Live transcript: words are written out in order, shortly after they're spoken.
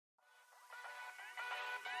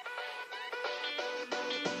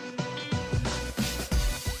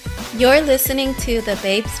You're listening to the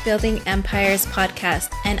Babes Building Empires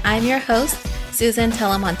podcast, and I'm your host, Susan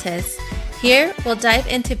Telemontes. Here, we'll dive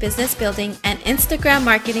into business building and Instagram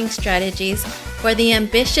marketing strategies for the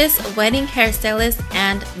ambitious wedding hairstylist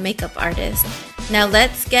and makeup artist. Now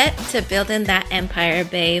let's get to building that empire,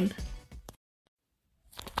 babe.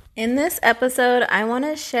 In this episode, I want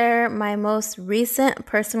to share my most recent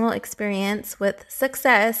personal experience with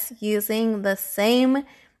success using the same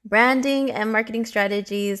branding and marketing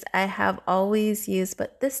strategies I have always used,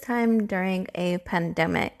 but this time during a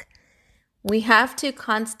pandemic. We have to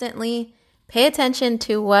constantly pay attention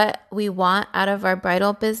to what we want out of our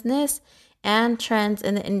bridal business and trends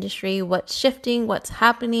in the industry, what's shifting, what's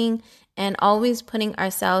happening, and always putting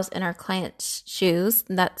ourselves in our clients' shoes.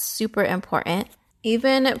 That's super important.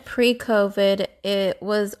 Even pre-COVID, it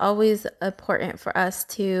was always important for us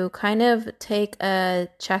to kind of take a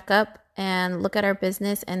checkup and look at our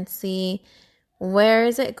business and see where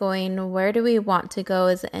is it going, where do we want to go,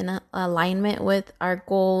 is it in alignment with our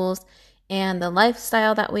goals and the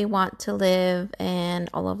lifestyle that we want to live and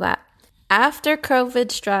all of that. After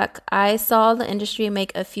COVID struck, I saw the industry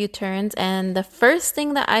make a few turns, and the first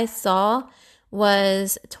thing that I saw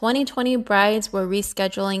was 2020 brides were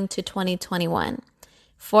rescheduling to 2021.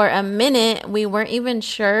 For a minute, we weren't even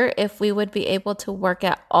sure if we would be able to work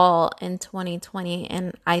at all in 2020.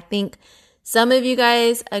 And I think some of you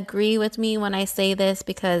guys agree with me when I say this,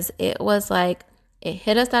 because it was like it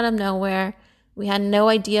hit us out of nowhere. We had no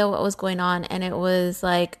idea what was going on. And it was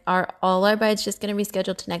like, all our brides just going to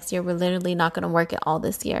reschedule to next year? We're literally not going to work at all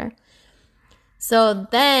this year. So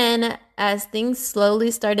then as things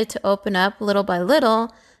slowly started to open up little by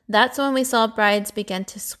little, that's when we saw brides begin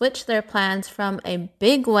to switch their plans from a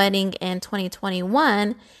big wedding in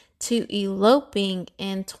 2021 to eloping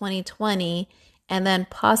in 2020, and then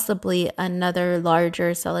possibly another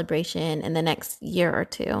larger celebration in the next year or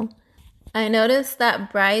two. I noticed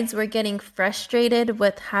that brides were getting frustrated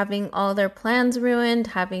with having all their plans ruined,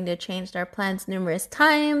 having to change their plans numerous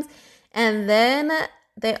times, and then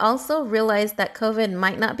they also realized that COVID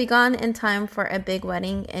might not be gone in time for a big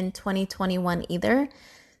wedding in 2021 either.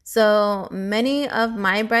 So many of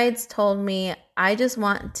my brides told me, I just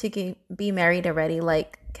want to be married already.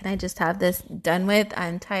 Like, can I just have this done with?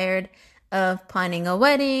 I'm tired of planning a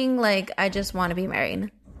wedding. Like, I just want to be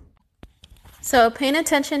married. So paying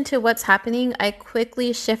attention to what's happening, I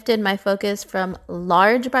quickly shifted my focus from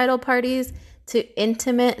large bridal parties to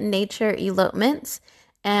intimate nature elopements.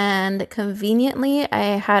 And conveniently,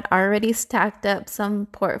 I had already stacked up some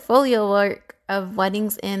portfolio work of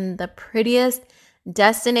weddings in the prettiest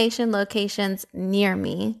destination locations near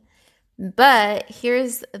me. But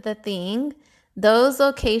here's the thing, those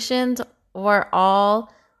locations were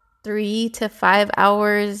all 3 to 5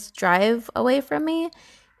 hours drive away from me,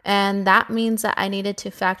 and that means that I needed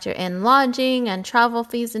to factor in lodging and travel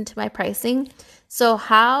fees into my pricing. So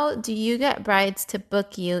how do you get brides to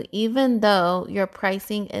book you even though your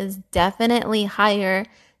pricing is definitely higher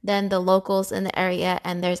than the locals in the area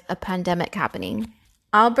and there's a pandemic happening?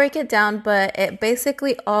 I'll break it down, but it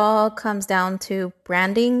basically all comes down to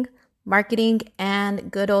branding, marketing,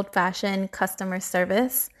 and good old-fashioned customer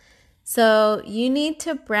service. So you need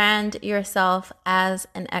to brand yourself as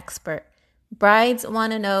an expert. Brides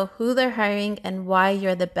want to know who they're hiring and why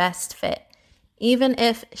you're the best fit. Even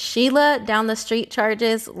if Sheila down the street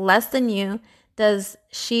charges less than you, does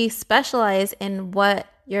she specialize in what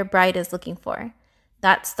your bride is looking for?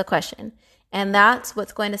 That's the question. And that's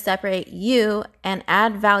what's going to separate you and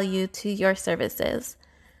add value to your services.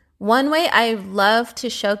 One way I love to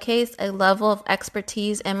showcase a level of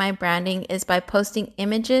expertise in my branding is by posting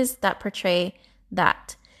images that portray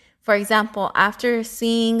that. For example, after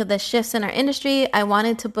seeing the shifts in our industry, I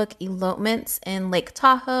wanted to book elopements in Lake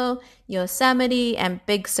Tahoe, Yosemite, and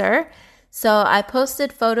Big Sur. So I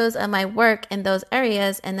posted photos of my work in those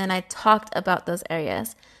areas, and then I talked about those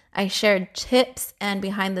areas. I shared tips and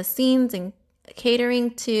behind the scenes and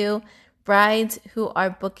catering to brides who are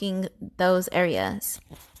booking those areas.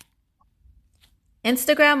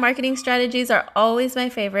 Instagram marketing strategies are always my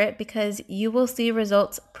favorite because you will see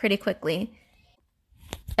results pretty quickly.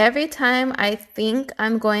 Every time I think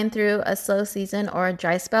I'm going through a slow season or a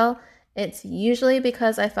dry spell, it's usually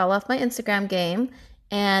because I fell off my Instagram game.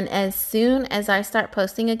 And as soon as I start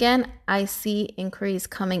posting again, I see inquiries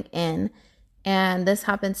coming in. And this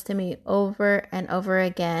happens to me over and over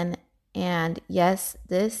again. And yes,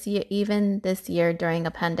 this year during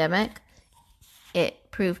a pandemic,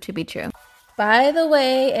 it proved to be true. By the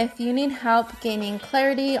way, if you need help gaining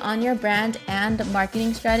clarity on your brand and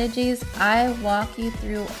marketing strategies, I walk you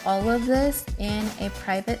through all of this in a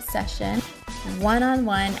private session,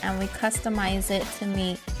 one-on-one, and we customize it to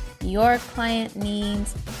meet your client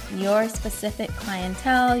needs, your specific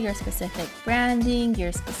clientele, your specific branding,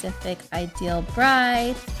 your specific ideal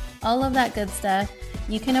bride, all of that good stuff,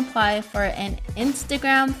 you can apply for an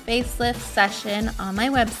Instagram facelift session on my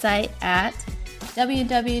website at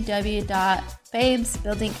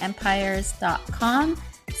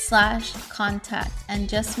www.babesbuildingempires.com/contact, and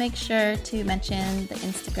just make sure to mention the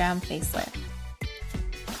Instagram facelift.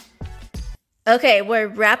 Okay, we're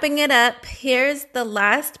wrapping it up. Here's the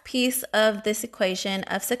last piece of this equation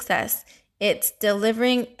of success. It's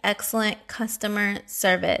delivering excellent customer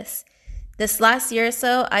service. This last year or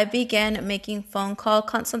so, I began making phone call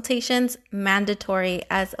consultations mandatory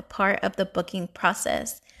as a part of the booking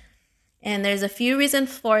process. And there's a few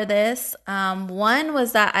reasons for this. One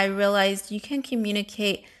was that I realized you can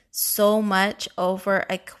communicate so much over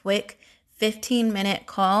a quick 15-minute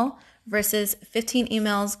call versus 15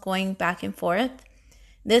 emails going back and forth.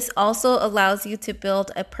 This also allows you to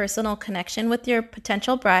build a personal connection with your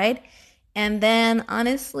potential bride. And then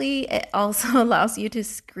honestly, it also allows you to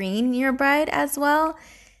screen your bride as well,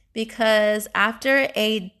 because after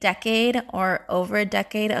a decade or over a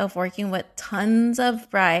decade of working with tons of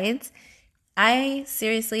brides, I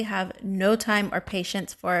seriously have no time or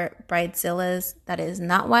patience for bridezillas. That is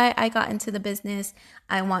not why I got into the business.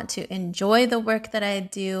 I want to enjoy the work that I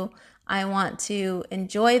do. I want to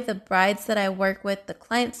enjoy the brides that I work with, the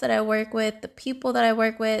clients that I work with, the people that I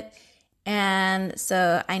work with. And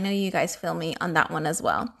so I know you guys feel me on that one as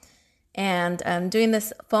well. And doing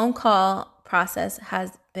this phone call process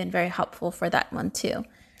has been very helpful for that one too.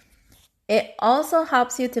 It also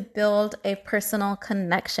helps you to build a personal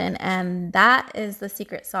connection, and that is the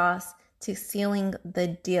secret sauce to sealing the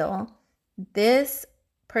deal. This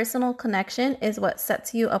personal connection is what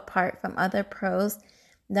sets you apart from other pros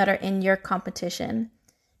that are in your competition.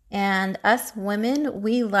 And us women,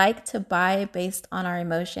 we like to buy based on our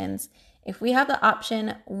emotions. If we have the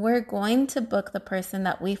option, we're going to book the person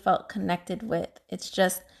that we felt connected with. It's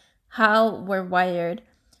just how we're wired.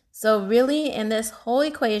 So really, in this whole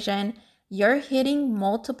equation, you're hitting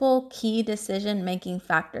multiple key decision-making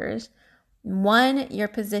factors. One, you're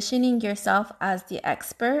positioning yourself as the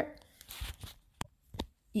expert.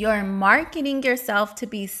 You're marketing yourself to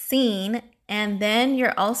be seen, and then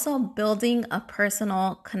you're also building a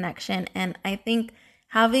personal connection. And I think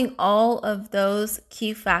having all of those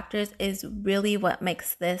key factors is really what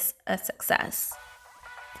makes this a success.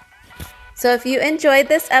 So if you enjoyed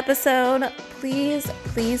this episode, please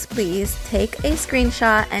take a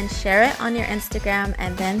screenshot and share it on your Instagram,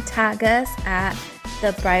 and then tag us at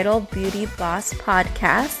the Bridal Beauty Boss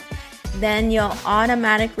Podcast. Then you'll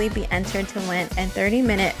automatically be entered to win a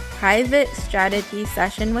 30-minute private strategy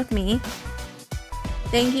session with me.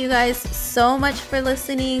 Thank you guys so much for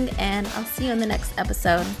listening, and I'll see you in the next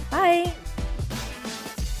episode. Bye.